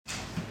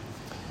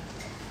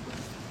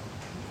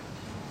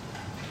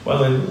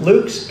Well, in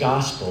Luke's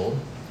gospel,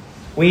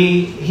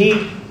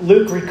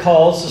 Luke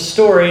recalls the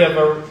story of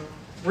a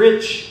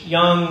rich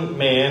young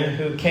man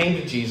who came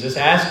to Jesus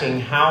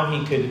asking how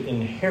he could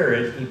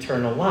inherit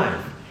eternal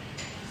life.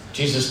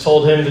 Jesus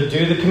told him to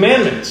do the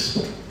commandments.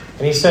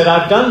 And he said,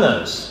 I've done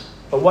those,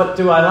 but what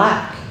do I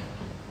lack?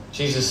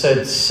 Jesus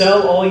said,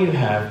 sell all you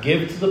have,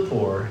 give to the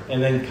poor,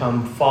 and then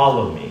come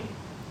follow me.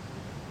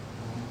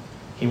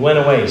 He went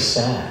away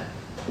sad.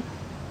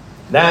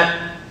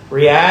 That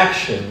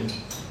reaction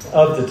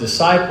of the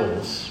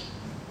disciples,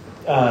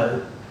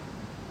 the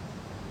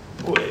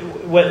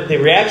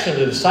reaction of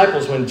the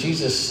disciples when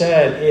Jesus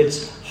said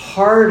it's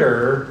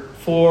harder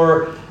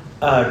for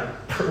a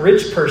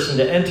rich person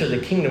to enter the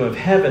kingdom of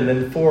heaven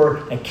than for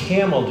a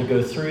camel to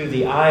go through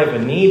the eye of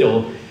a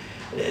needle,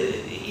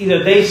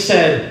 they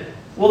said,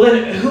 well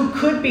then who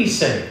could be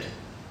saved?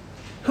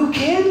 Who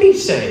can be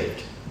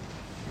saved?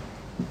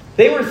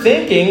 They were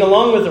thinking,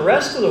 along with the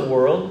rest of the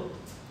world,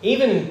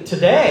 even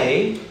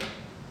today,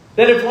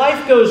 that if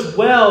life goes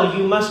well,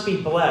 you must be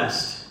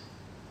blessed.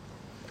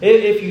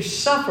 If you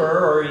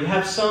suffer or you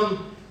have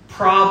some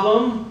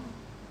problem,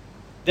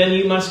 then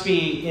you must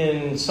be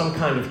in some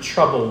kind of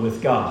trouble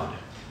with God.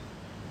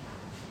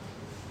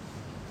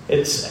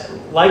 It's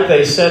like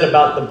they said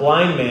about the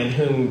blind man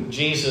whom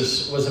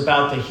Jesus was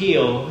about to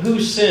heal.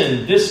 Who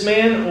sinned, this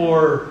man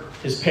or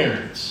his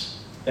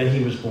parents, that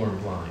he was born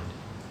blind?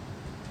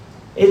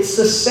 It's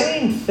the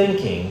same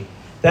thinking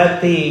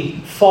that the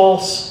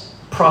false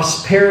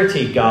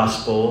prosperity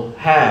gospel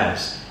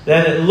has.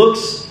 That it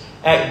looks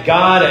at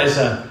God as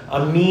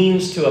a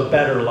means to a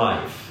better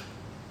life.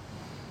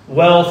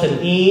 Wealth and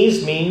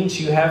ease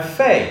means you have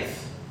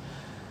faith,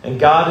 and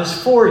God is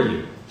for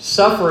you.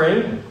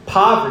 Suffering,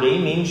 poverty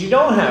means you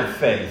don't have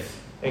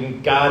faith,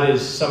 and God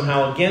is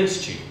somehow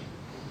against you.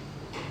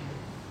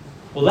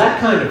 Well, that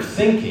kind of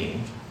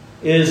thinking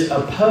is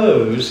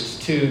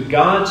opposed to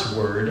God's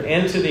word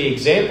and to the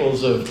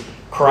examples of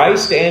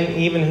Christ and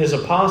even his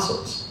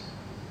apostles.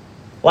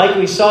 Like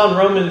we saw in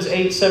Romans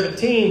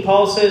 8:17,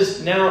 Paul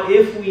says, now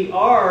if we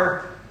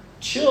are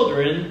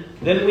children,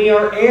 then we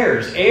are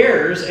heirs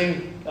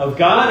of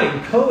God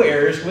and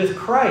co-heirs with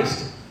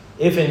Christ,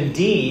 if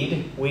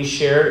indeed we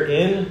share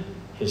in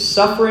his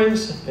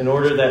sufferings, in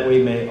order that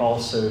we may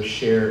also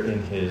share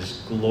in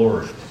his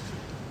glory.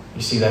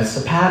 You see, that's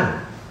the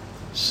pattern.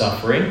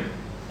 Suffering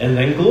and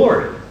then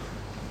glory.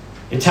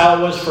 It's how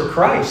it was for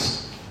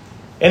Christ.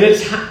 And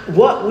it's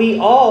what we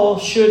all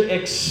should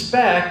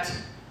expect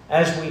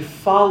as we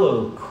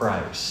follow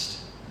Christ.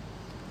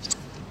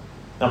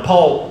 Now,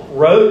 Paul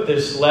wrote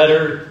this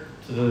letter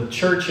to the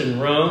church in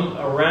Rome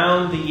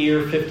around the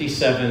year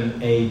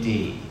 57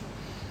 AD.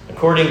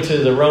 According to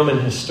the Roman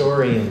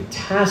historian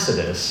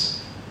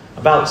Tacitus,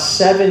 about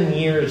 7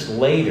 years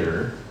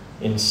later,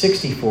 in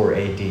 64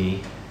 AD,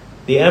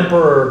 the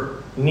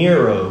Emperor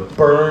Nero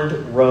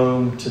burned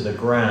Rome to the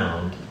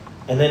ground,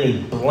 and then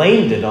he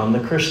blamed it on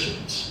the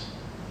Christians.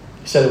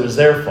 He said it was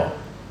their fault.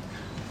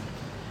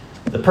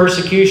 The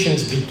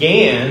persecutions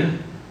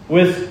began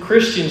with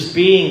Christians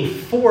being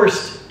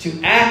forced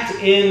to act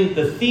in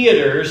the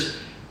theaters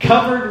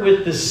covered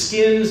with the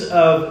skins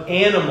of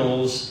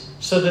animals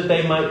so that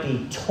they might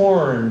be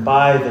torn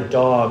by the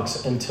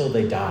dogs until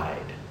they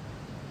died.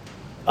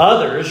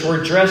 Others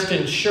were dressed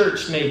in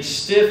shirts made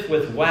stiff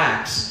with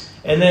wax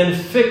and then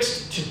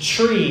fixed to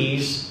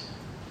trees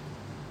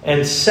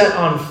and set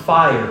on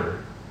fire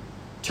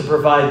to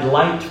provide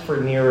light for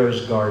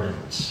Nero's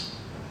gardens.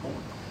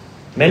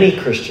 Many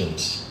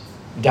Christians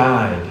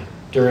died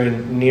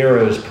during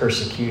Nero's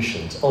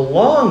persecutions,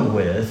 along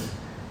with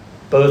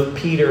both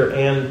Peter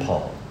and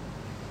Paul.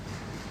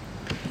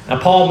 Now,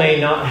 Paul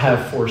may not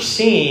have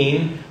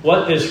foreseen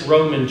what this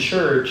Roman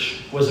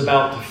church was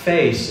about to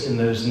face in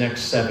those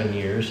next 7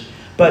 years,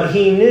 but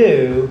he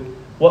knew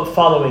what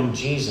following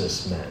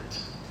Jesus meant.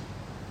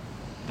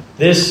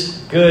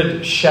 This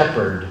good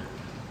shepherd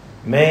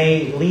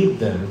may lead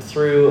them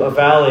through a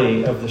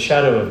valley of the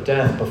shadow of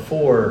death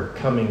before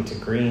coming to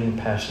green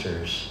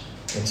pastures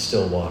and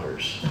still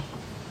waters.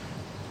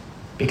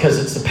 Because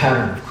it's the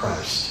pattern of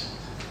Christ.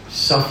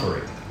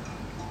 Suffering,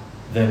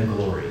 then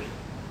glory.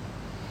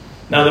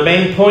 Now, the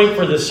main point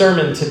for the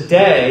sermon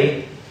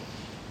today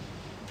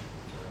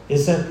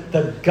is that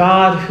the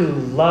God who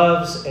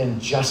loves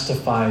and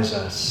justifies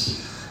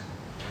us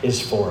is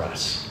for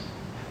us.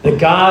 The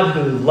God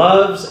who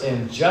loves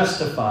and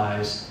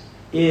justifies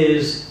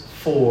is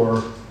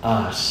for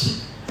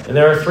us. And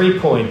there are 3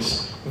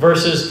 points.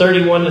 Verses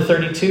 31 to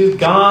 32,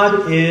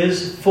 God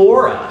is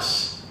for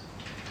us.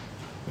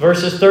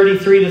 Verses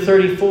 33 to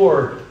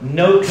 34,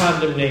 no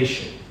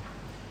condemnation.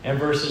 And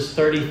verses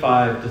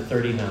 35 to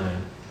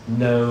 39,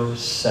 no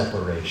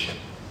separation.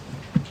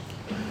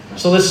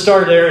 So let's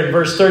start there in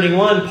verse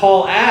 31.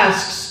 Paul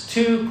asks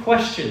 2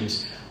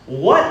 questions.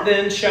 What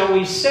then shall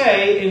we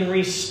say in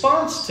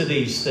response to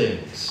these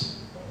things?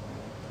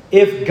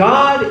 If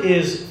God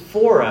is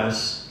for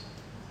us,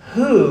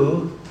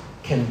 who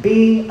can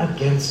be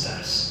against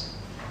us?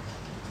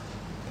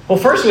 Well,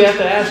 first we have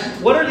to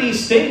ask, what are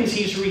these things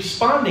he's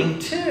responding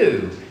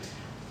to?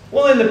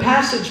 Well, in the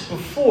passage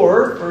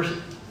before,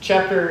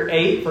 chapter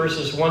 8,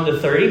 verses 1 to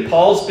 30,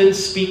 Paul's been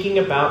speaking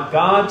about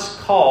God's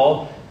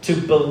call to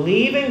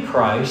believe in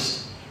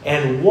Christ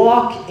and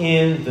walk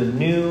in the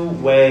new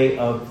way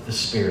of the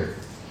Spirit.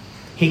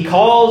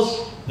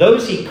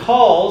 Those he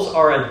calls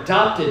are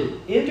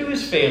adopted into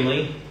his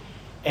family,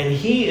 and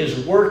he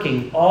is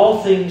working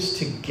all things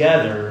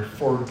together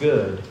for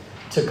good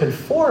to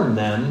conform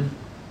them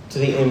to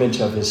the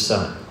image of his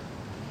Son.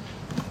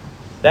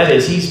 That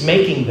is, he's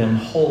making them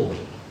holy.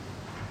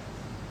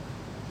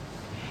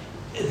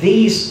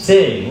 These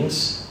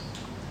things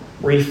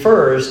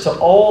refers to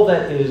all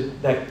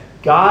that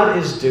God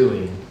is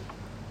doing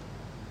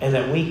and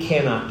that we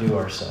cannot do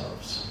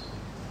ourselves.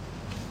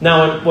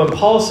 Now, when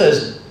Paul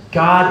says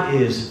God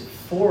is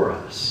for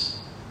us,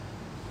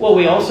 well,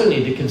 we also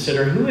need to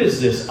consider who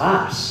is this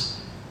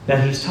us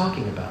that he's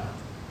talking about.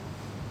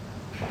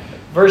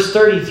 Verse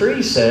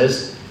 33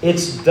 says,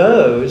 it's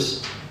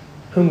those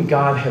whom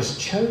God has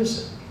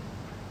chosen.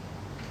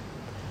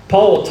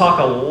 Paul will talk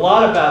a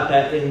lot about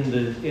that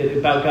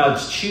about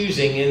God's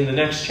choosing in the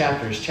next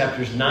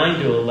chapters 9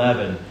 to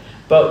 11.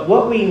 But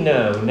what we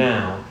know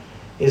now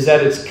is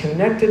that it's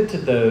connected to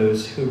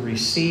those who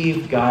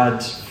receive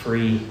God's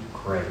free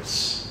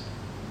grace.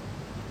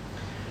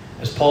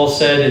 As Paul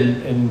said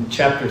in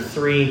chapter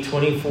 3,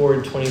 24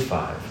 and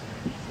 25,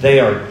 they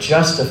are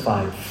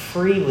justified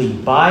freely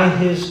by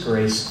his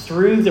grace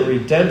through the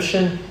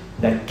redemption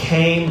that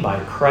came by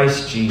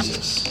Christ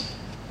Jesus.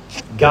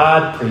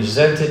 God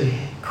presented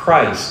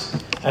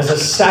Christ as a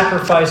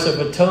sacrifice of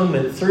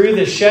atonement through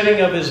the shedding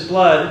of his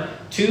blood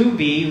to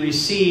be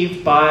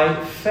received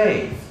by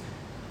faith.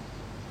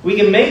 We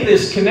can make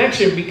this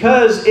connection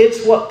because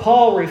it's what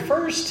Paul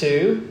refers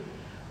to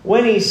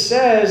when he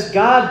says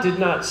God did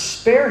not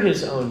spare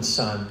his own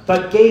Son,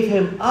 but gave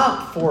him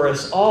up for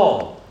us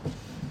all.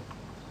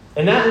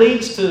 And that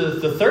leads to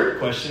the third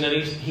question that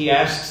he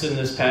asks in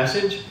this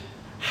passage.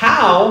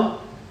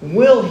 How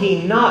will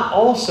he not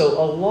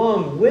also,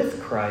 along with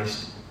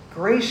Christ,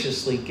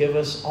 graciously give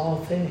us all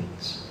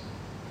things?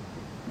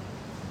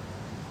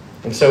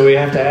 And so we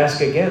have to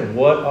ask again,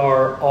 what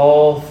are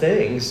all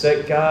things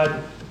that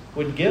God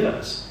would give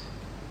us?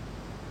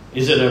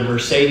 Is it a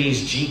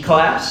Mercedes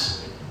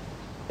G-Class?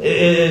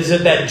 Is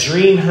it that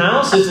dream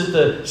house? Is it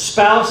the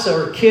spouse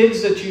or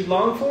kids that you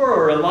long for?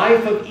 Or a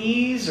life of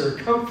ease or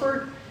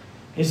comfort?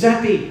 Is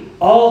that the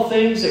all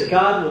things that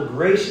God will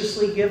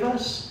graciously give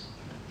us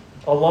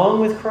along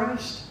with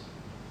Christ?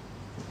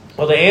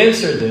 Well, to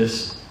answer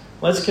this,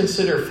 let's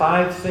consider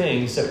 5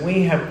 things that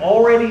we have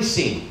already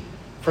seen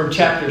from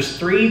chapters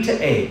 3 to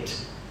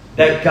 8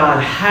 that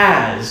God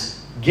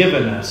has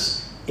given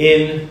us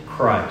in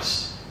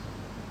Christ.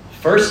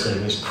 First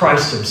thing is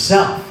Christ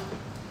himself.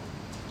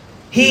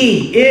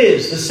 He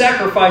is the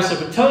sacrifice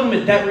of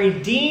atonement that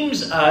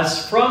redeems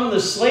us from the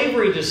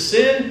slavery to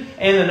sin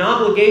and an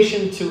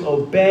obligation to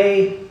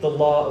obey the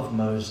law of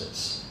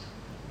Moses.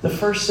 The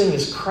first thing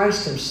is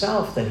Christ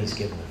himself that he's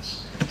given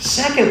us.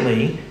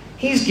 Secondly,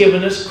 he's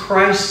given us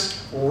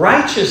Christ's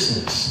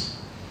righteousness.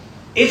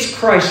 It's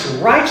Christ's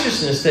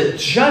righteousness that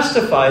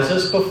justifies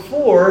us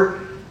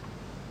before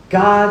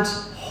God's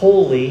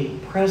holy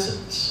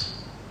presence.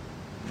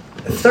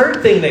 The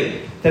third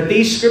thing that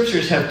these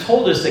scriptures have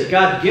told us that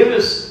God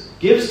gives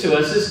to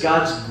us is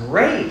God's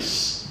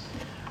grace.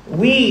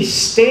 We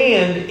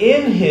stand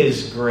in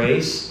his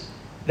grace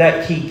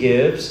that he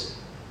gives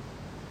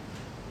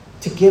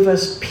to give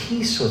us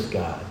peace with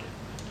God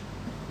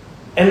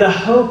and the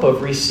hope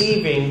of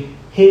receiving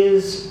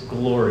his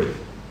glory.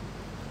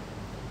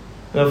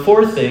 And the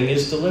fourth thing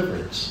is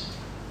deliverance.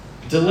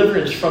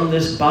 Deliverance from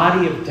this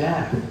body of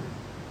death.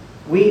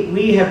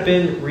 We have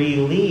been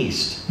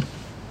released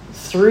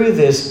through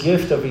this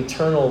gift of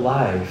eternal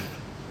life.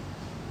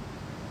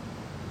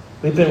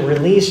 We've been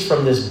released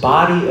from this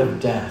body of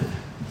death.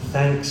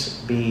 Thanks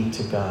be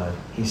to God,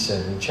 he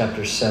said in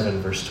chapter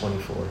 7, verse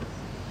 24.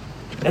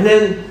 And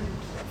then,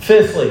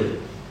 fifthly,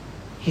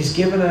 he's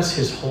given us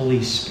his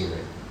Holy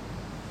Spirit.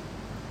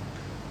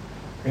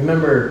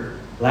 Remember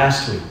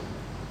last week,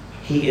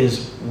 he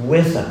is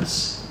with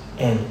us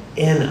and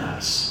in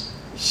us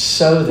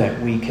so that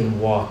we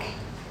can walk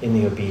in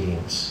the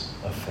obedience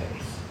of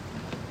faith.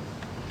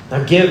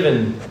 Now,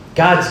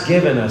 God's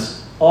given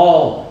us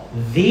all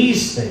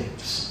these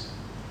things.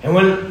 And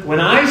when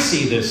I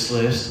see this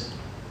list,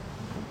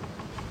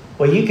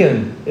 well,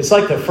 it's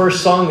like the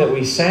first song that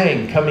we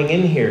sang coming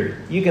in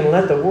here. You can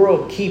let the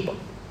world keep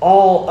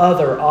all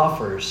other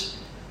offers.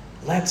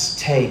 Let's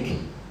take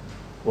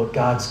what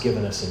God's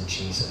given us in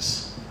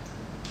Jesus,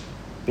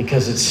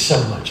 because it's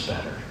so much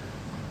better.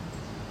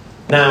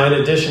 Now, in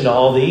addition to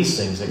all these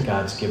things that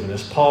God's given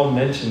us, Paul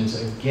mentions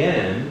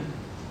again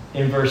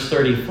in verse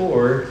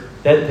 34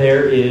 that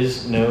there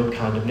is no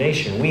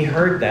condemnation. We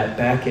heard that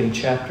back in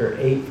chapter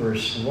 8,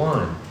 verse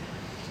 1.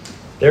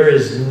 There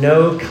is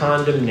no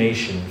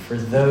condemnation for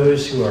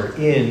those who are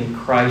in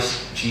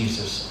Christ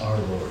Jesus our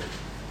Lord.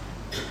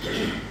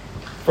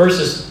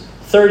 Verses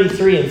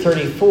 33 and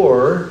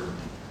 34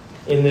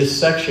 in this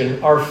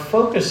section are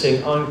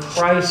focusing on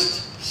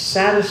Christ's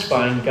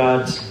satisfying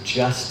God's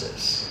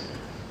justice.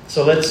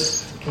 So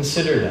let's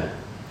consider that.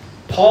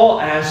 Paul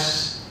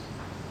asks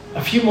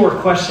a few more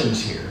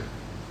questions here.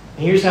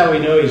 And here's how we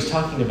know he's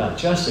talking about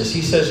justice.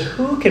 He says,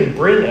 who can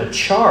bring a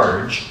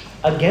charge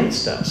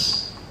against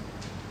us?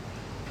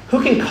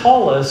 Who can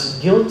call us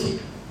guilty?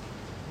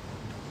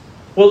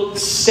 Well,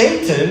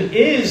 Satan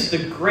is the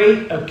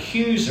great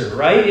accuser,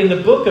 right? In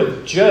the book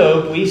of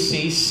Job, we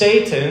see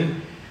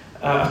Satan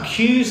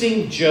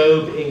accusing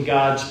Job in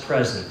God's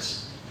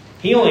presence.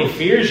 He only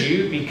fears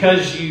you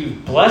because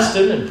you've blessed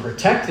him and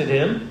protected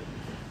him.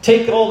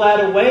 Take all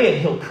that away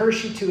and he'll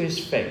curse you to his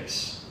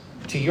face,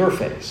 to your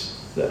face,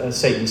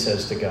 Satan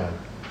says to God.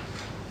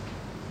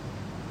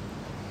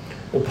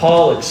 Well,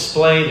 Paul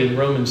explained in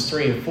Romans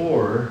 3 and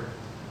 4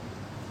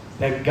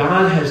 that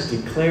God has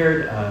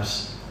declared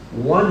us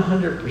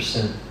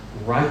 100%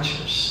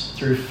 righteous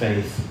through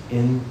faith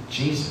in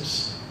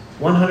Jesus.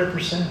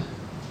 100%.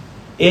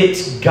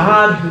 It's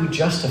God who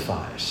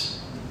justifies.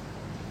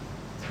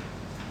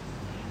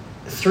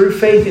 Through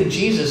faith in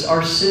Jesus,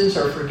 our sins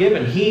are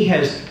forgiven. He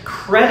has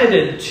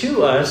credited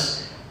to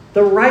us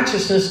the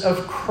righteousness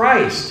of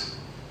Christ.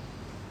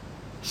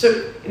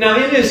 So now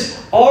it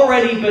is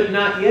already but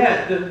not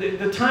yet.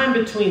 The time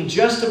between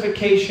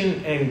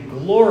justification and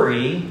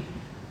glory,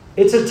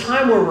 it's a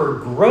time where we're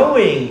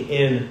growing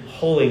in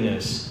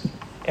holiness.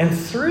 And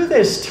through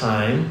this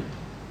time,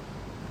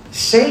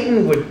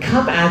 Satan would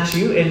come at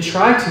you and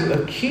try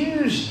to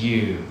accuse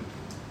you.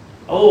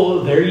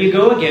 Oh, there you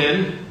go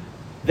again.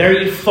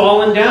 There you've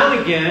fallen down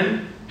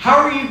again. How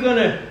are you going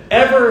to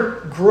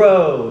ever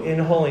grow in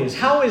holiness?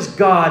 How is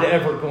God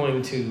ever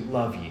going to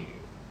love you?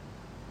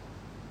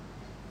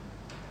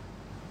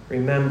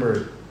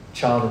 Remember,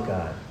 child of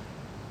God,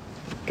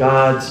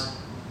 God's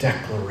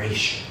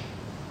declaration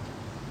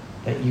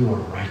that you are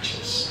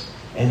righteous.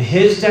 And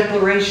his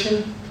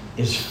declaration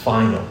is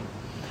final.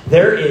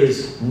 There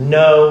is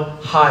no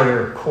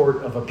higher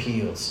court of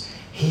appeals.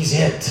 He's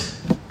it.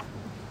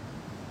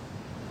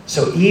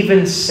 So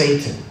even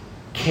Satan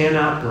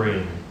cannot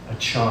bring a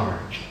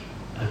charge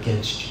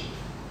against you.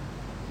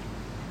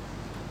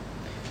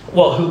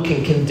 Well, who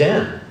can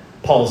condemn?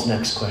 Paul's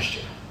next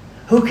question.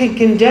 Who can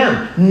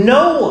condemn?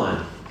 No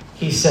one,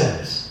 he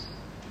says.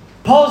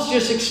 Paul's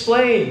just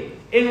explained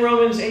in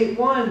Romans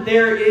 8:1,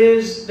 there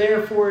is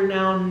therefore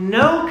now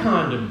no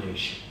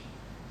condemnation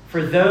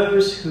for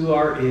those who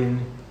are in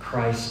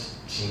Christ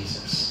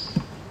Jesus.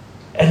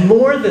 And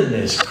more than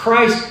this,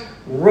 Christ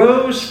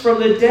rose from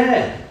the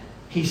dead,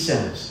 he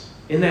says,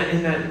 in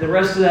the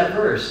rest of that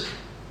verse.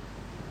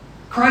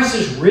 Christ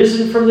is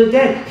risen from the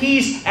dead.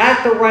 He's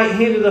at the right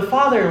hand of the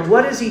Father. And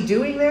what is he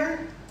doing there?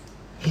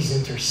 He's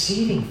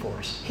interceding for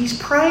us. He's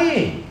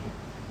praying.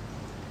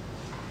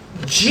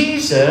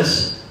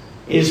 Jesus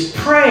is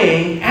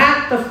praying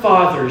at the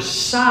Father's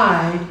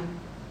side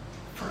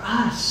for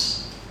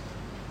us.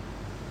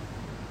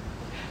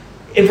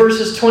 In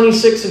verses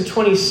 26 and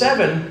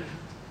 27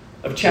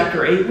 of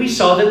chapter 8, we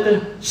saw that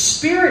the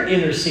Spirit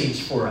intercedes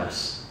for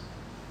us.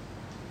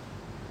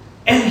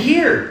 And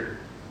here,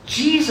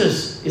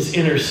 Jesus is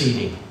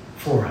interceding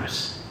for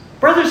us.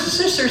 Brothers and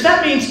sisters,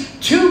 that means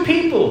two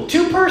people,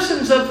 two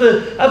persons of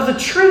the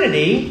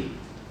Trinity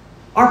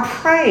are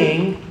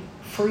praying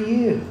for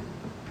you.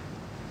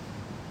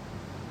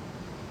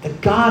 The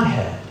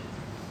Godhead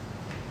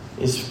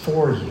is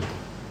for you.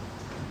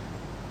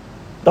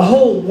 The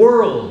whole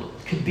world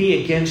could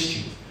be against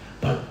you,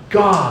 but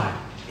God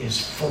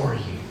is for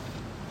you.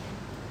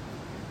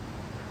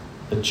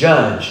 The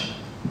judge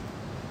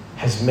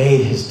has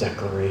made his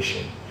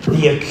declaration.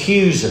 The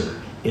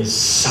accuser is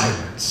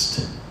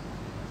silenced.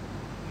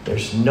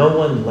 There's no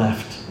one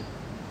left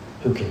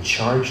who can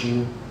charge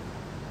you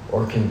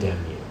or condemn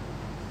you.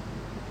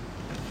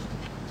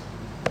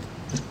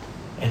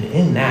 And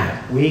in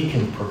that, we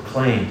can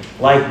proclaim,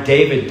 like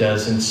David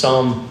does in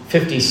Psalm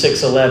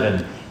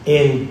 56:11,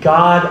 in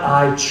God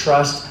I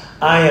trust,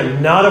 I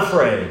am not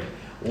afraid.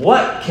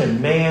 What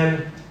can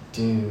man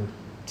do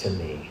to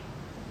me?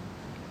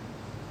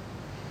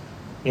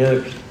 You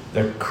know,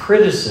 the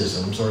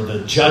criticisms or the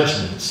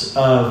judgments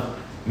of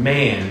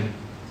man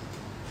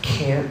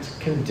can't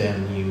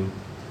condemn you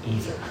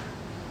either.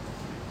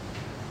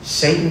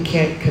 Satan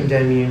can't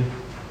condemn you,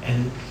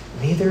 and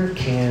neither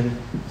can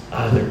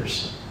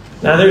others.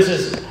 Now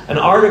there's an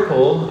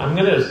article, I'm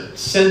going to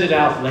send it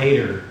out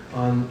later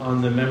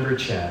on the member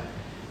chat.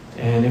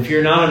 And if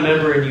you're not a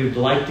member and you'd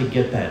like to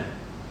get that,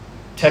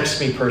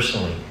 text me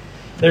personally.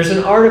 There's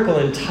an article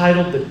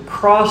entitled The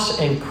Cross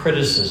and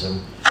Criticism,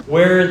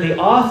 where the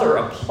author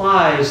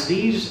applies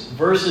these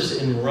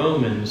verses in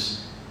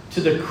Romans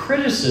to the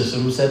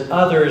criticisms that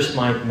others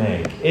might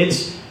make.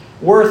 It's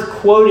worth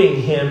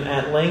quoting him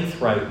at length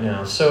right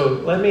now.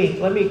 So let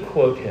me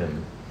quote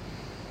him.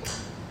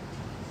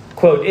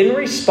 Quote, in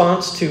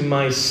response to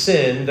my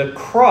sin, the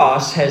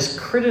cross has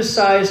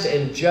criticized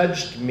and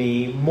judged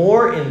me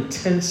more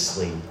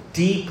intensely,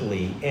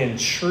 deeply, and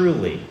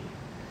truly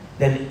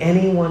than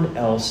anyone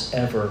else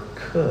ever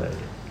could.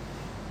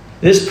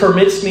 This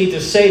permits me to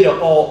say to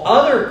all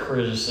other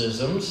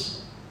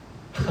criticisms,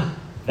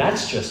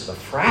 that's just a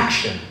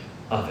fraction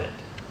of it.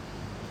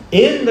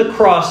 In the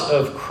cross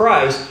of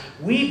Christ,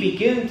 we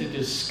begin to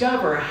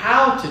discover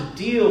how to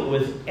deal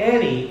with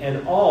any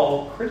and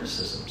all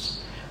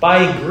criticisms. By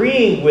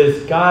agreeing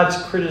with God's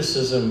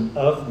criticism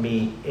of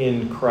me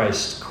in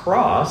Christ's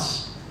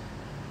cross,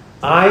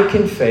 I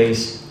can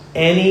face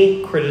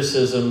any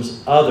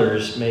criticisms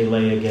others may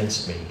lay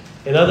against me.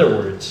 In other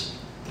words,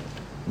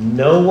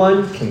 no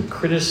one can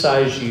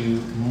criticize you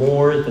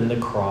more than the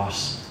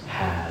cross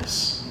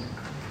has.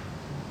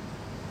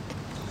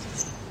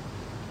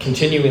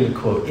 Continuing the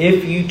quote,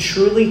 if you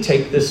truly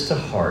take this to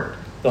heart,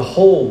 the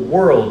whole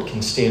world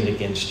can stand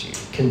against you,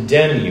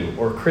 condemn you,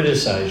 or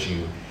criticize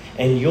you,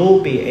 and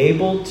you'll be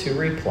able to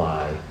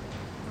reply,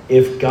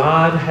 if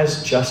God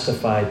has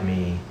justified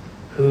me,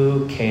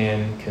 who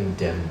can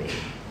condemn me?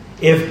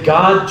 If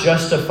God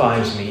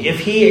justifies me, if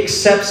He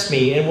accepts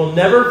me and will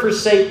never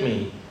forsake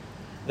me,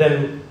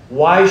 then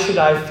why should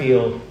I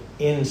feel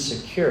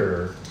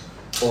insecure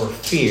or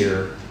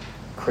fear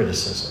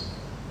criticism?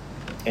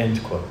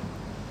 End quote.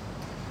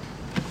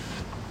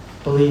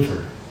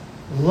 Believer,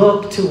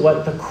 look to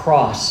what the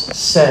cross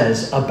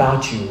says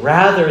about you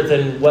rather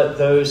than what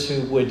those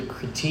who would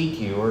critique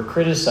you or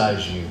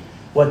criticize you,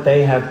 what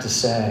they have to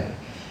say.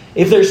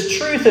 If there's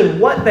truth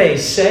in what they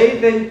say,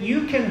 then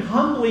you can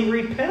humbly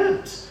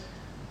repent,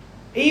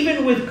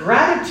 even with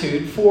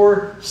gratitude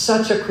for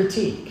such a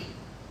critique.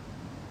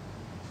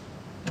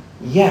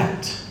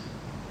 Yet,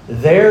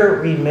 there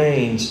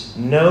remains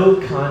no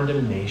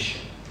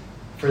condemnation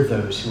for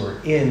those who are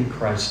in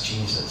Christ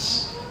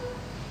Jesus.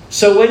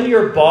 So when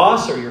your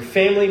boss or your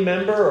family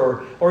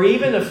member or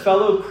even a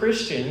fellow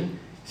Christian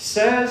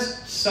says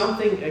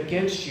something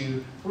against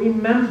you,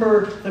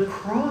 remember the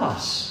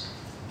cross.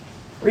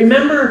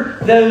 Remember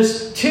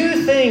those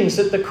two things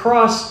that the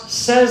cross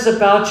says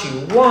about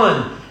you.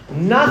 One,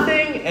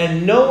 nothing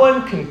and no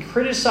one can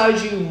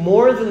criticize you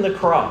more than the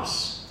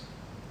cross.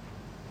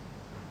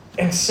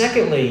 And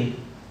secondly,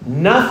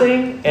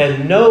 nothing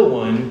and no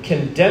one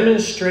can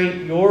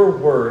demonstrate your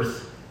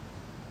worth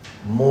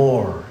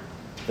more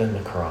than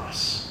the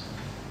cross.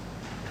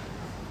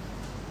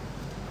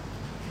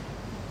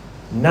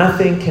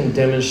 Nothing can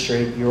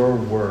demonstrate your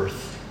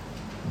worth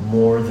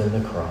more than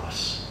the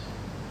cross.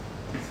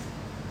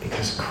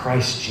 Because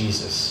Christ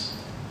Jesus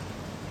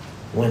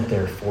went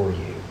there for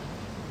you.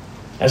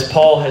 As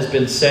Paul has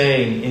been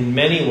saying in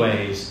many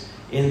ways,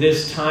 in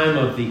this time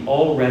of the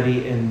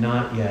already and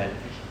not yet,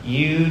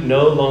 you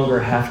no longer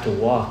have to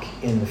walk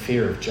in the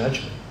fear of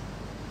judgment.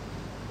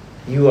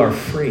 You are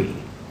free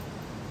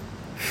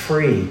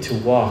to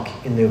walk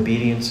in the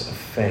obedience of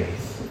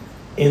faith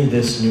in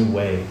this new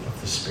way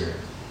of the Spirit.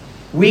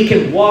 We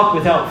can walk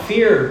without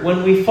fear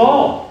when we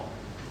fall.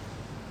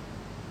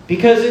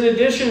 Because in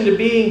addition to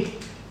being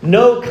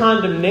no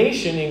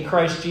condemnation in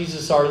Christ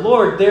Jesus our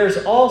Lord,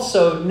 there's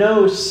also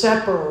no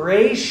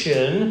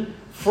separation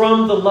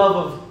from the love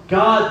of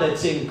God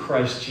that's in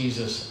Christ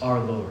Jesus our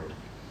Lord.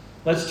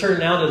 Let's turn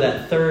now to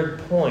that third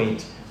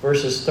point,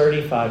 verses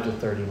 35 to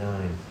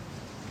 39.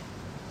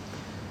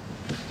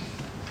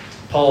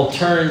 Paul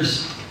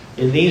turns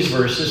in these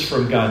verses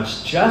from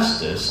God's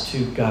justice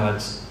to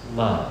God's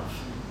love.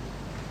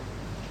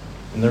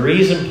 And the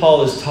reason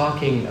Paul is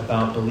talking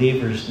about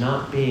believers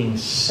not being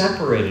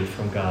separated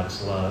from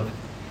God's love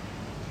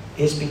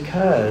is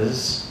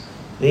because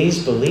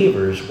these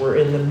believers were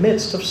in the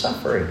midst of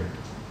suffering.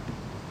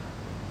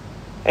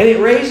 And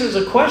it raises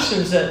the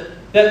questions that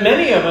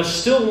many of us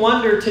still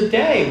wonder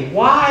today.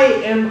 Why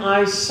am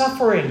I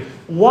suffering?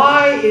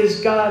 Why is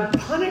God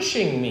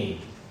punishing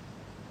me?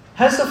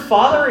 Has the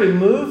Father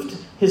removed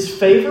His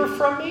favor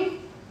from me?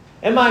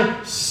 Am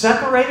I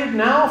separated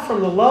now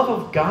from the love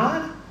of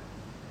God?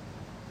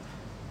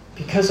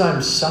 Because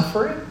I'm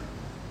suffering?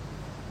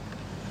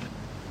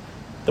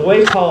 The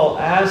way Paul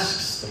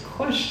asks the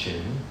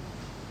question,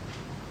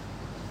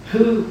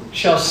 who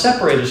shall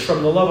separate us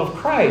from the love of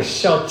Christ?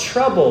 Shall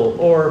trouble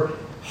or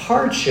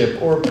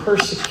hardship or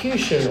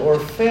persecution or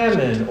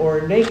famine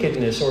or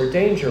nakedness or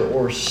danger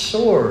or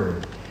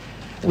sword?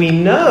 We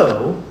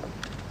know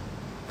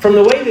from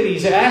the way that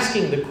he's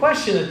asking the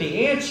question that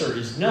the answer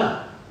is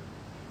no.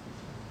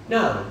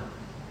 No.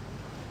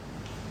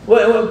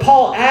 When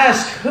Paul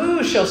asks,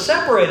 who shall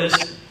separate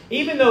us,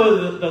 even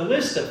though the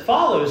list that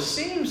follows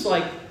seems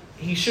like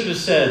he should have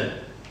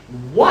said,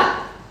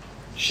 what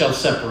shall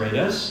separate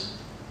us,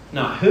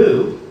 not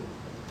who.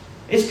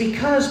 It's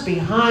because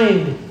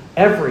behind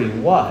every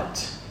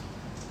what,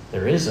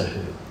 there is a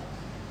who.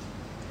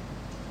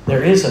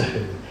 There is a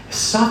who.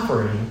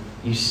 Suffering,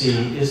 you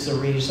see, is the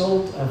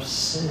result of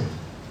sin.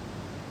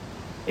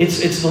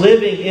 It's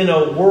living in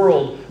a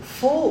world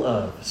full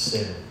of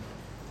sin.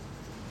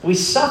 We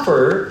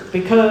suffer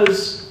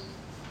because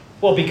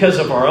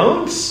of our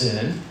own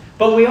sin,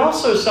 but we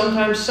also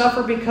sometimes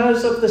suffer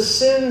because of the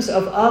sins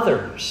of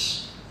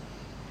others.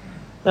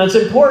 Now, it's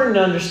important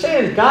to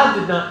understand, God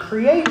did not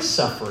create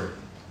suffering.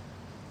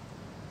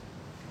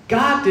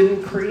 God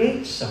didn't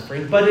create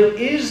suffering, but it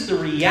is the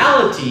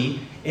reality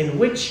in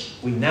which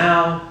we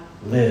now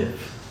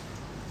live.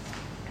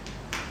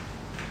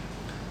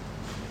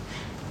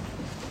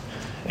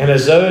 And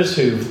as those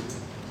who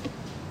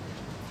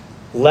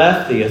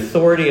left the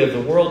authority of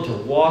the world to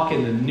walk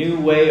in the new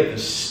way of the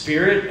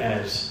Spirit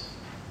as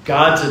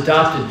God's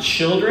adopted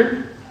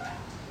children,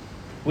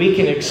 we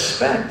can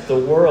expect the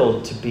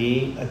world to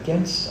be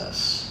against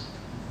us.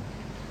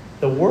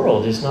 The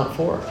world is not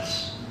for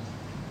us.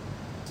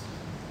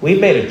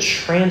 We've made a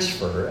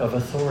transfer of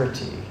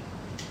authority,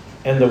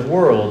 and the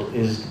world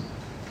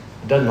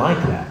doesn't like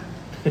that.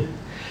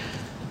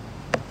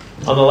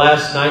 On the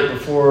last night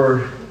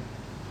before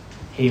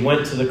he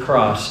went to the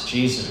cross,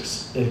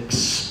 Jesus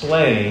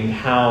explained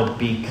how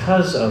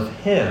because of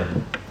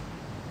him,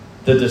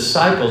 the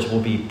disciples will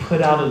be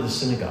put out of the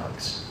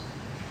synagogues.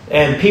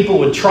 And people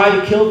would try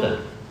to kill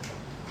them.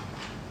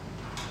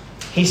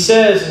 He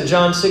says in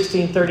John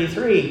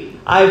 16:33,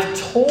 I've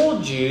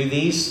told you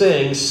these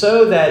things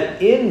so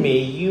that in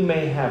me you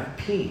may have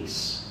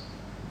peace.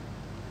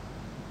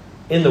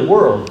 In the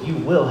world you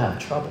will have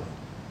trouble,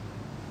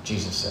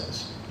 Jesus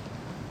says.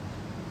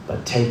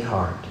 But take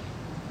heart,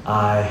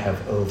 I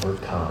have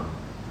overcome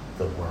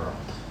the world.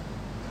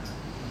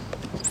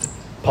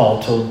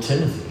 Paul told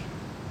Timothy,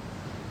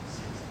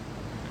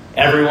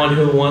 everyone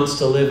who wants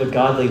to live a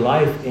godly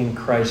life in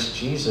Christ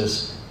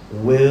Jesus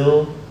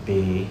will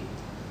be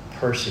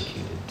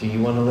persecuted. Do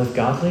you want to live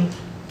godly?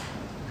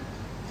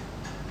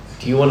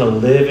 Do you want to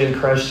live in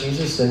Christ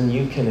Jesus? Then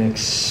you can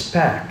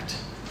expect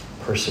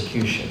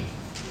persecution.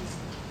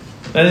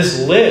 Now this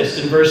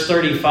list in verse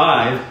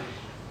 35,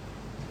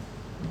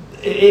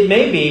 it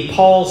may be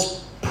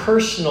Paul's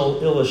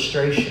personal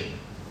illustration.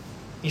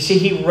 You see,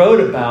 he wrote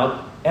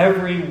about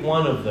every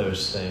one of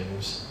those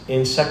things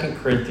in 2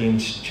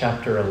 Corinthians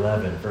chapter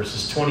 11,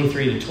 verses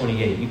 23 to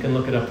 28. You can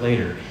look it up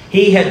later.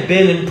 He had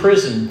been in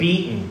prison,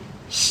 beaten,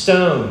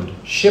 stoned,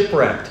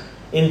 shipwrecked,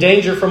 in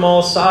danger from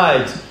all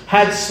sides,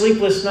 had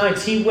sleepless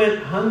nights. He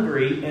went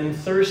hungry and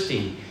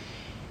thirsty.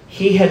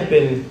 He had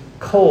been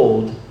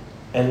cold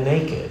and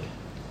naked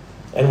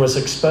and was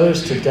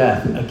exposed to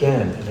death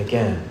again and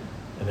again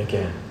and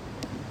again.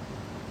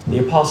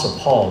 The Apostle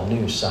Paul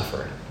knew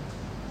suffering.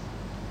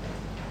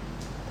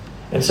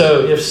 And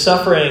so if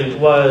suffering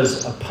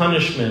was a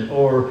punishment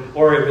or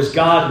it was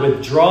God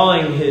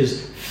withdrawing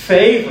his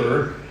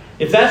favor,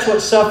 if that's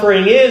what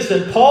suffering is,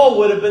 then Paul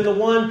would have been the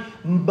one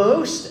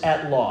most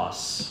at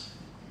loss.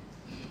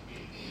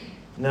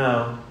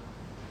 No.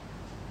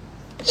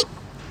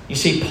 You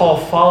see, Paul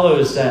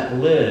follows that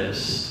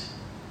list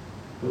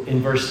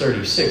in verse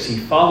 36. He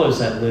follows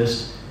that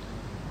list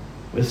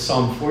with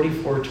Psalm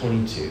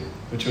 44:22,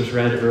 which was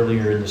read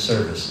earlier in the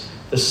service.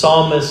 The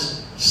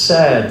psalmist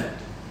said,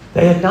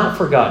 they had not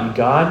forgotten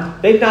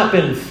God. They've not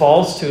been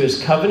false to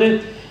his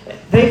covenant.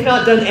 They've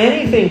not done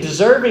anything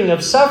deserving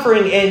of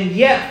suffering, and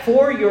yet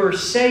for your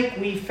sake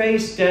we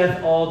face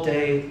death all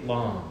day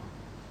long,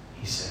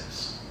 he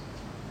says.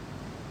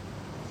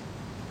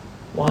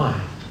 Why?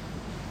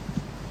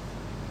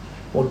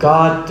 Well,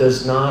 God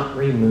does not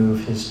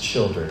remove his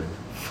children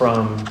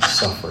from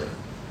suffering.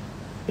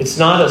 It's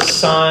not a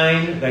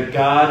sign that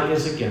God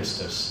is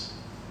against us.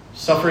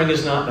 Suffering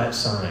is not that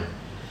sign.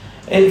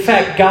 In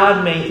fact,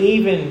 God may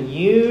even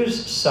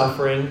use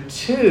suffering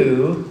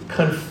to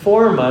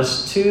conform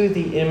us to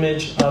the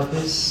image of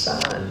his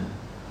Son.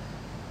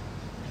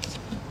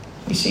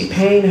 You see,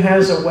 pain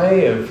has a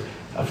way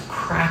of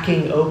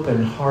cracking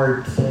open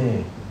hard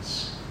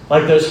things.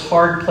 Like those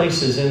hard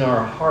places in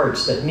our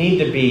hearts that need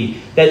to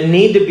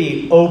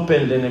be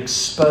opened and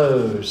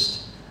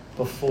exposed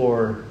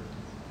before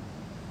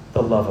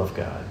the love of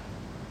God.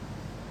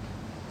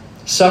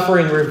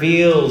 Suffering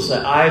reveals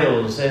the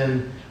idols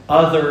and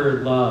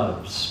other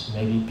loves,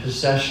 maybe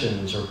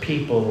possessions or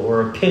people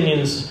or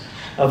opinions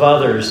of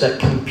others that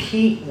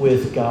compete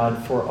with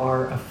God for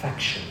our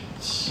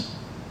affections.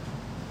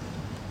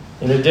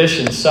 In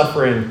addition,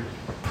 suffering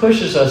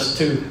pushes us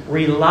to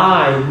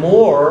rely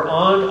more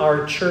on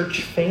our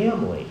church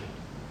family.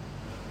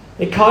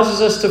 It causes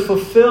us to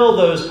fulfill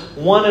those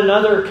one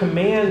another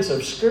commands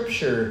of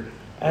Scripture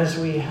as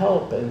we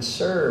help and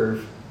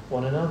serve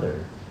one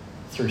another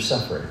through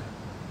suffering.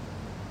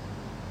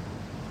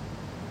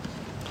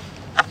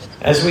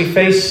 As we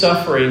face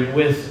suffering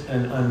with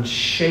an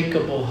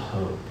unshakable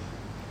hope,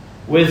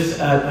 with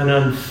an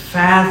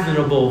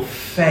unfathomable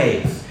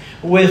faith,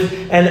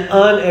 with an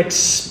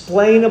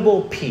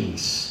unexplainable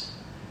peace,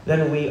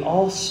 then we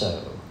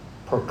also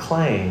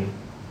proclaim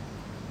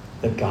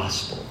the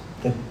gospel,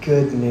 the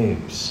good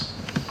news.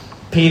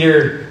 1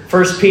 Peter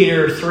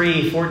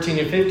 3:14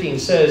 and 15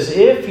 says,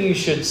 if you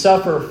should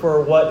suffer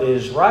for what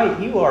is right,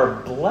 you are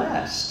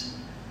blessed.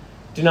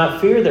 Do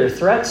not fear their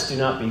threats, do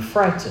not be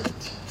frightened.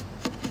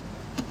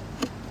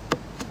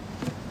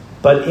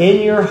 But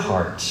in your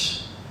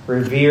hearts,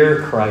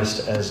 revere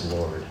Christ as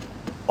Lord.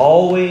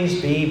 Always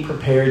be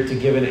prepared to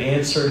give an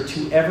answer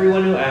to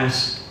everyone who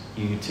asks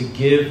you to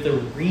give the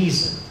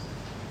reason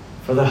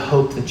for the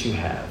hope that you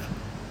have.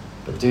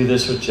 But do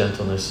this with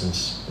gentleness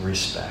and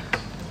respect.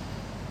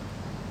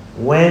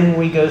 When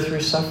we go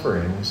through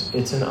sufferings,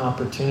 it's an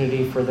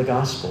opportunity for the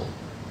gospel.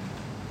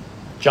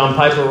 John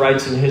Piper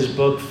writes in his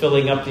book,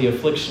 Filling Up the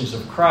Afflictions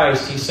of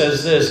Christ, he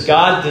says this: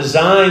 God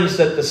designs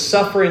that the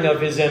suffering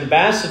of his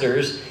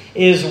ambassadors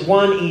is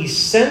one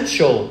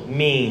essential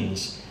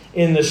means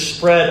in the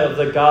spread of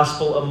the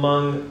gospel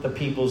among the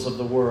peoples of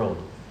the world.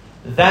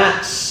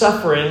 That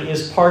suffering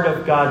is part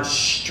of God's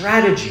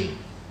strategy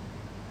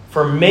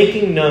for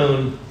making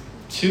known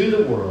to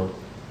the world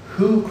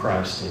who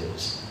Christ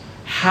is,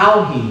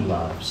 how he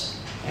loves,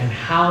 and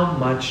how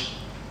much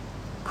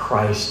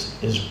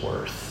Christ is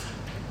worth.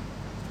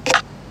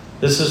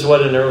 This is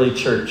what an early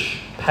church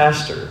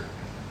pastor,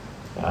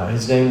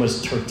 his name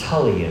was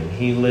Tertullian.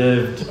 He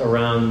lived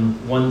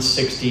around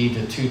 160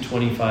 to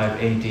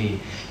 225 AD.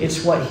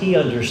 It's what he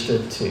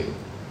understood too.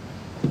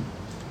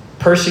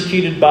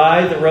 Persecuted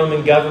by the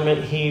Roman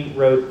government, he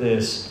wrote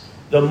this: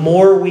 the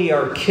more we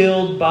are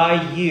killed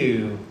by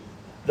you,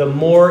 the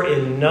more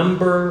in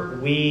number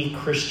we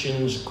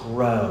Christians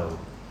grow.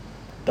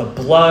 The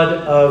blood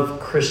of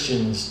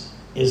Christians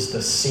is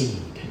the seed.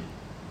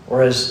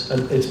 Or as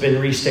it's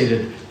been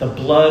restated, the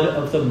blood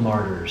of the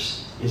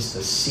martyrs is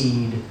the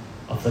seed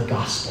of the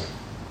gospel.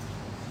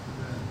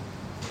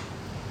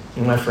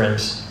 And my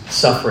friends,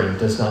 suffering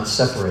does not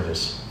separate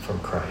us from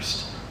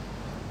Christ.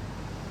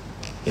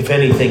 If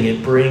anything,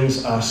 it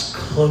brings us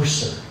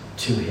closer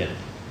to him.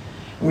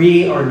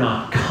 We are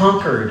not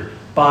conquered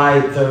by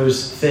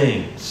those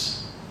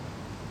things.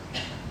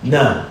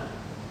 No,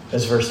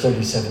 as verse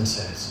 37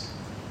 says.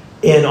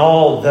 In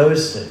all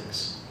those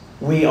things,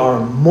 we are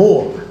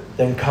more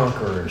than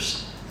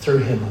conquerors through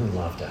him who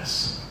loved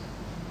us.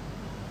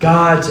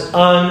 God's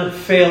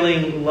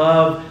unfailing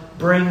love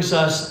brings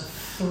us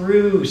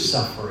through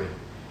suffering.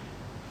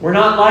 We're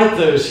not like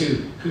those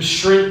who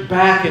shrink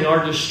back and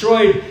are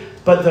destroyed,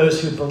 but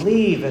those who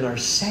believe and are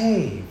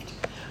saved.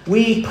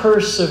 We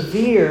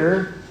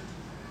persevere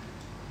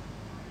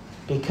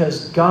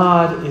because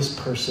God is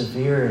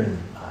persevering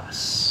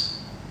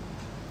us.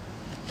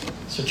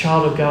 So,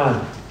 child of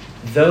God,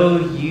 though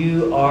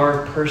you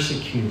are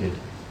persecuted,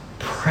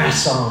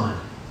 press on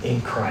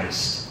in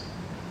Christ.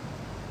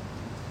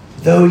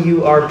 Though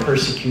you are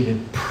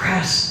persecuted,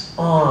 press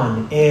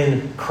on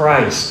in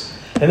Christ.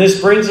 And this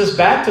brings us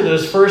back to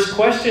those first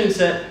questions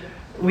that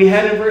we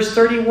had in verse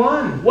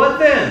 31. What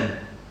then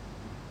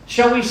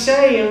shall we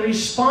say in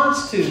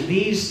response to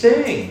these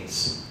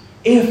things?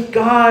 If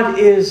God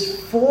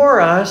is for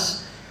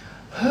us,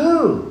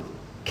 who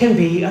can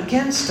be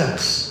against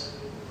us?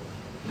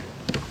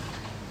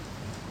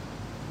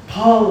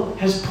 Paul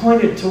has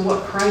pointed to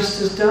what Christ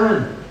has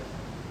done.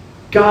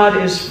 God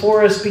is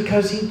for us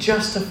because he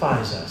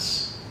justifies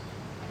us.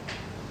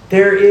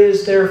 There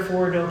is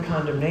therefore no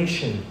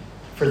condemnation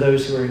for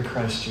those who are in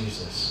Christ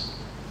Jesus.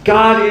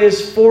 God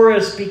is for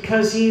us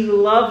because he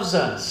loves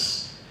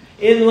us.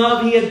 In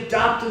love, he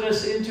adopted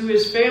us into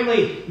his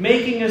family,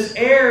 making us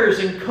heirs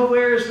and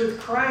co-heirs with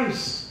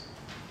Christ.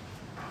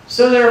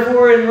 So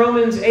therefore, in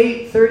Romans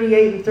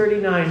 8:38 and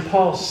 39,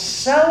 Paul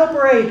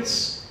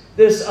celebrates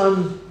this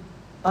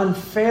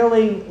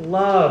unfailing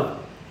love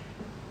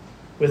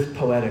with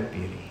poetic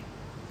beauty.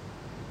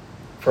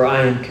 For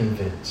I am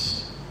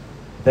convinced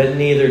that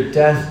neither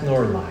death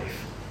nor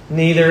life,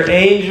 neither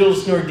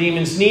angels nor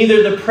demons,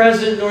 neither the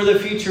present nor the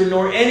future,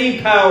 nor any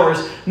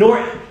powers,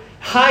 nor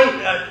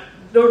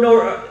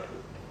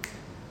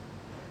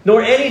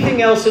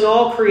anything else in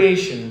all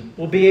creation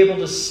will be able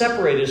to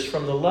separate us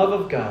from the love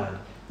of God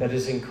that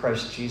is in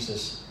Christ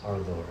Jesus our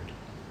Lord.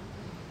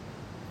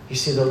 You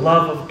see, the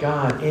love of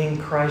God in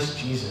Christ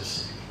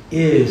Jesus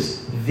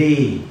is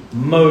the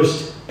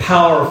most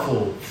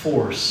powerful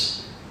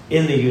force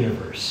in the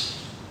universe.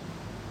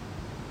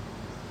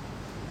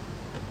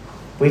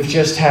 We've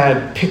just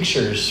had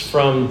pictures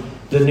from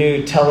the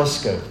new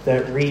telescope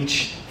that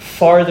reach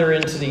farther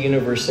into the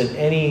universe than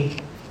any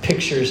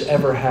pictures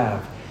ever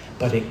have,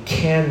 but it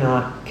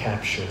cannot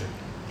capture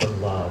the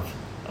love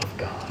of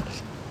God.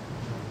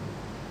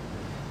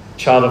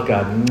 Child of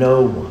God,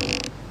 no one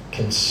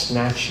can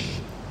snatch you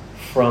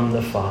from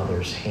the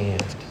Father's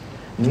hand.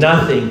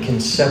 Nothing can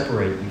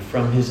separate you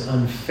from his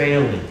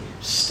unfailing,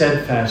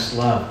 steadfast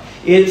love.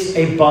 It's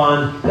a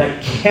bond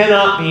that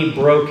cannot be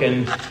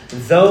broken.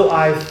 Though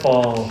I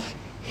fall,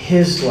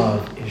 his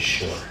love is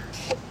sure.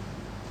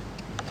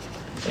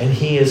 And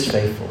he is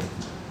faithful.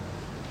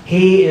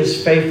 He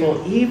is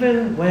faithful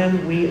even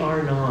when we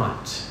are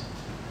not.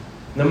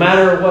 No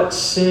matter what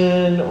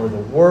sin or the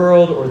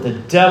world or the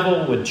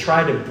devil would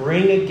try to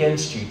bring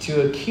against you,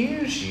 to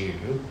accuse you,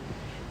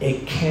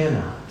 it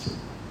cannot.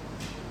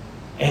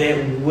 And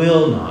it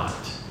will not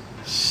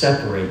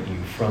separate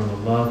you from the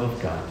love of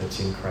God that's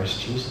in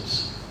Christ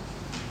Jesus.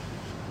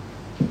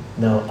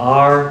 No,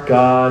 our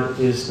God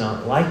is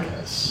not like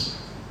us.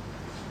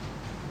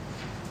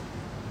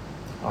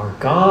 Our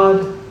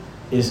God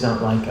is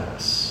not like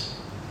us.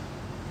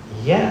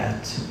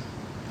 Yet,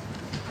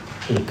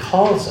 he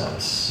calls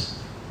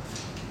us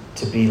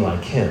to be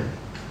like him.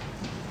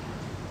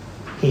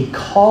 He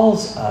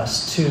calls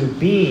us to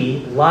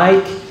be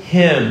like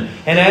him.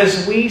 And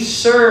as we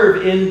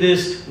serve in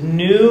this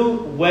new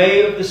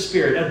way of the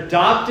Spirit,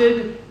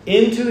 adopted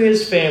into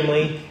his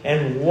family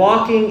and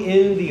walking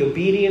in the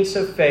obedience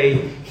of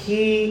faith,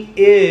 he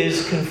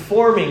is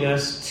conforming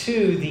us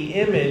to the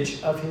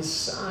image of his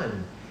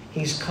Son.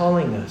 He's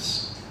calling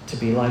us to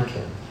be like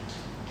him.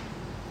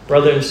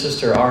 Brother and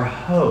sister, our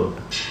hope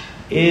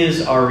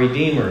is our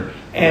Redeemer,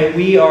 and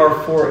we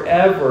are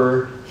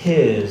forever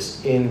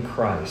his in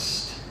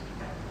Christ.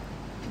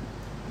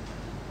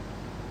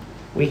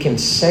 We can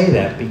say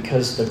that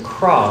because the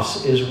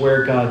cross is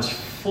where God's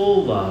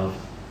full love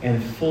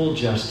and full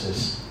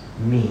justice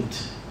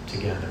meet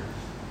together.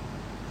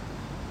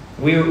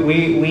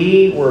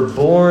 We were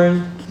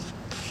born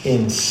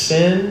in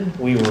sin.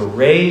 We were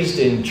raised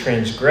in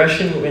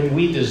transgression, and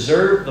we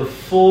deserve the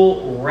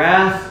full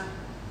wrath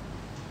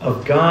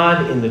of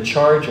God in the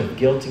charge of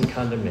guilt and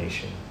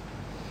condemnation.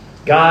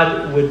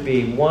 God would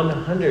be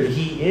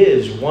He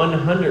is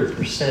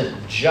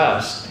 100%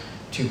 just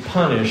to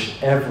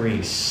punish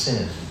every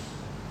sin.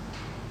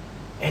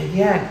 And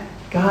yet,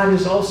 God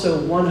is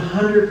also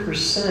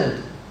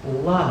 100%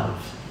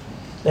 love.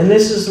 And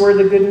this is where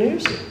the good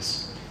news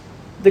is.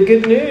 The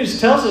good news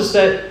tells us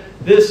that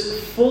this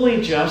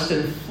fully just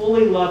and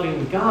fully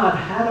loving God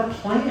had a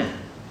plan.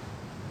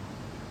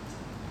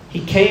 He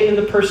came in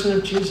the person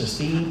of Jesus,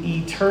 the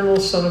eternal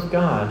Son of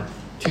God,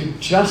 to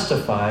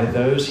justify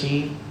those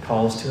he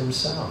calls to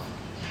himself.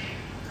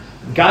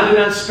 God did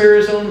not spare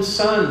his own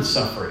Son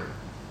suffering,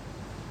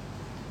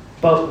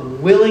 but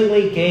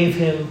willingly gave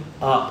him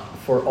up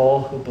for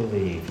all who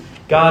believe.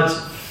 God's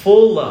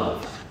full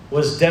love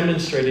was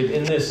demonstrated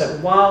in this, that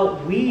while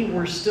we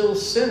were still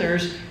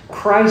sinners,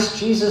 Christ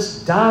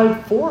Jesus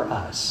died for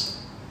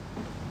us.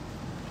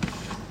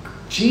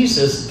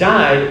 Jesus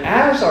died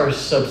as our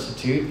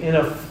substitute in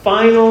a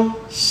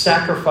final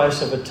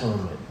sacrifice of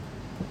atonement.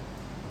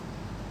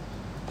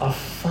 A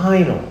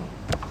final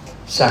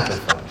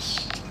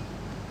sacrifice.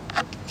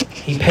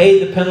 He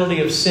paid the penalty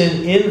of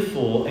sin in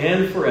full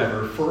and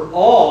forever for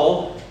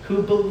all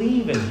who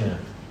believe in him.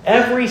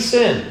 Every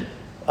sin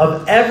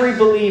of every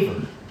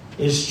believer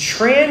is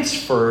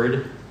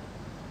transferred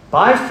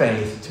by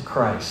faith to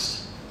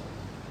Christ.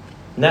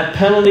 And that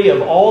penalty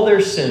of all their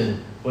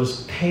sin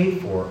was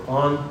paid for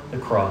on the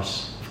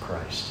cross of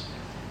Christ.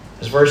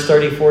 As verse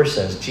 34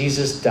 says,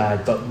 Jesus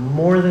died, but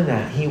more than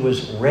that, he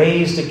was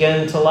raised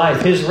again to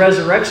life. His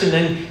resurrection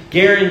then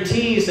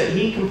guarantees that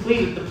he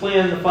completed the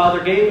plan the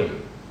Father gave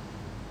him.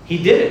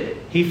 He did it.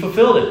 He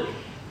fulfilled it.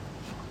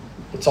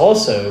 It's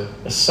also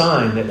a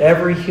sign that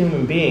every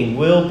human being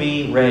will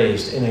be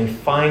raised in a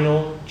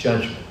final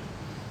judgment,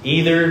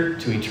 either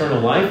to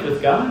eternal life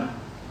with God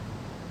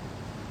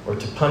or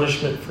to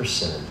punishment for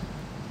sin.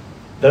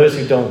 Those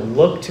who don't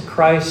look to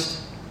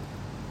Christ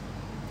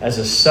as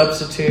a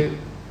substitute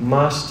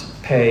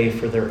must pay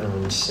for their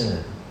own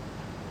sin.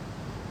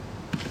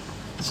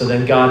 So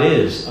then God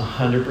is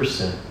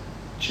 100%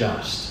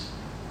 just.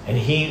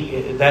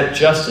 And that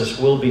justice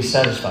will be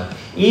satisfied,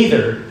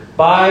 either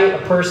by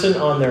a person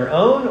on their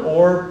own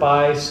or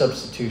by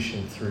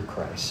substitution through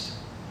Christ.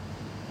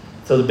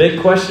 So the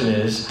big question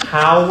is,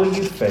 how will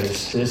you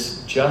face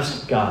this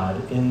just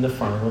God in the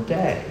final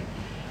day?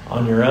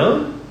 On your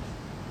own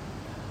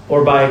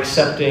or by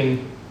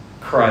accepting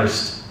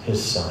Christ,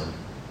 his Son?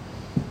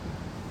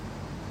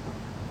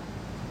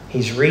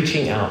 He's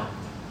reaching out.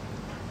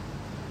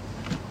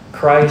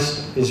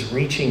 Christ is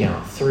reaching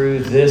out through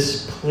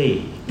this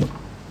plea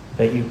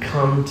that you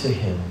come to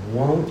him.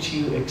 Won't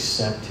you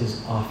accept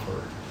his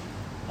offer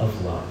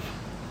of love?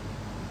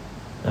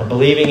 Now,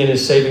 believing in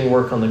his saving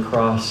work on the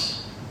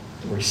cross,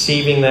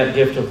 receiving that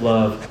gift of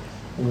love,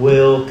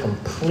 will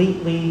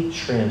completely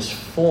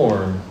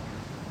transform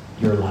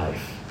your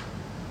life.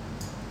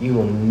 You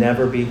will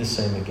never be the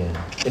same again.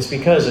 It's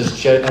because, as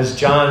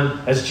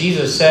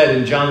Jesus said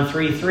in John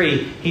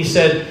 3:3, he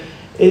said,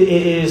 it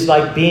is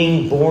like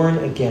being born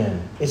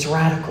again. It's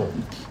radical.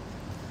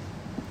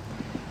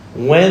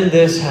 When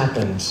this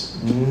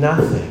happens,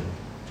 nothing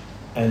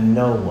and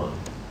no one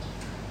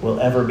will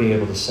ever be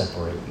able to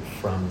separate you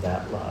from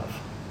that love.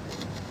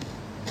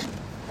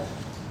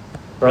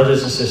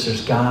 Brothers and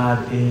sisters,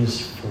 God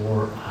is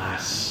for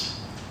us.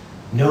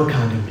 No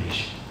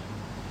condemnation.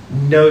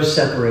 No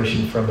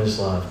separation from his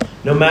love.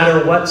 No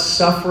matter what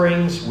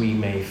sufferings we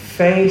may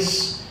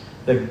face,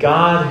 the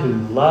God who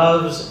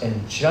loves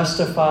and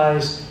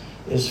justifies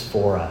is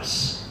for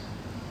us.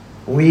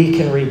 We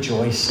can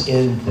rejoice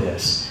in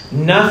this.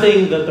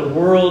 Nothing that the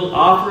world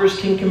offers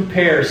can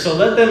compare. So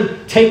let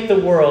them take the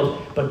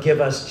world, but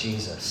give us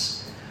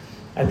Jesus.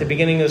 At the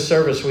beginning of the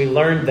service, we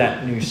learned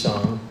that new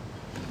song.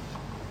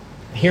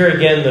 Hear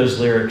again those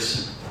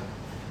lyrics.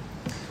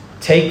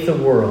 Take the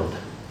world,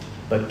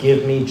 but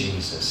give me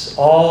Jesus.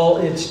 All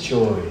its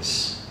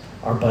joys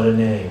are but a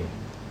name.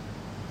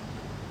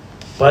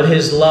 But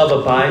his love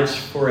abides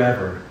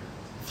forever,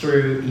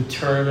 through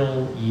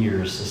eternal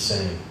years the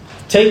same.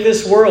 Take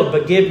this world,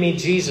 but give me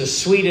Jesus,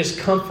 sweetest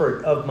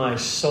comfort of my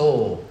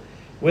soul.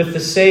 With the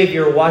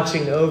Savior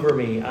watching over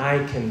me,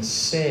 I can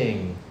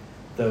sing,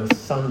 though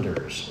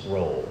thunders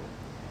roll.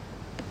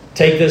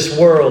 Take this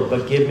world,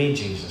 but give me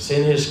Jesus.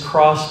 In his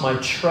cross my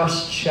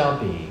trust shall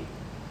be.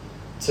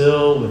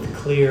 till with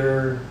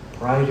clearer,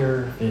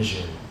 brighter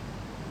vision,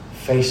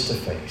 face to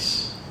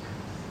face,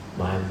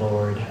 my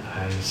Lord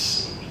I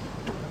see.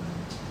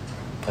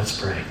 Let's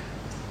pray.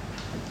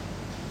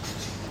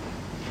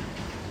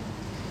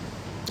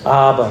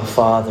 Abba,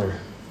 Father,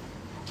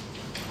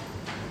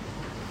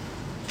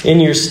 in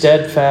your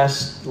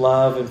steadfast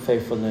love and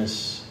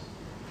faithfulness,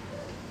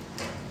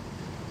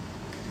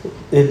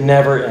 it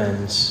never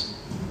ends.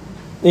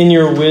 In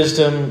your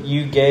wisdom,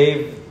 you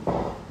gave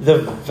the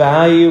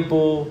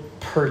valuable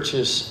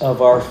purchase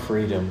of our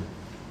freedom,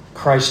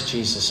 Christ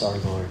Jesus our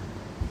Lord.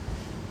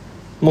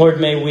 Lord,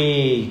 may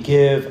we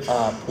give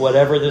up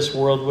whatever this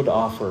world would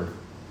offer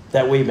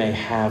that we may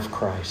have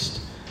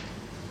Christ.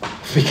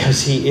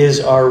 Because He is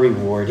our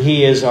reward.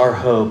 He is our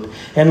hope.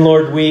 And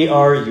Lord, we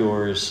are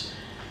yours.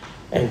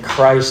 And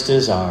Christ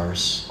is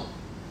ours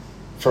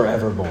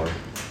forevermore.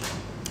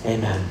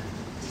 Amen.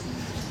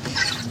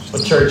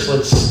 Well, church,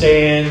 let's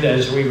stand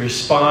as we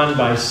respond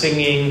by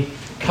singing,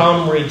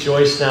 Come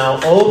Rejoice Now,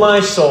 O my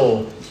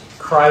soul,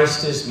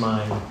 Christ is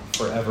mine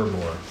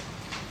forevermore.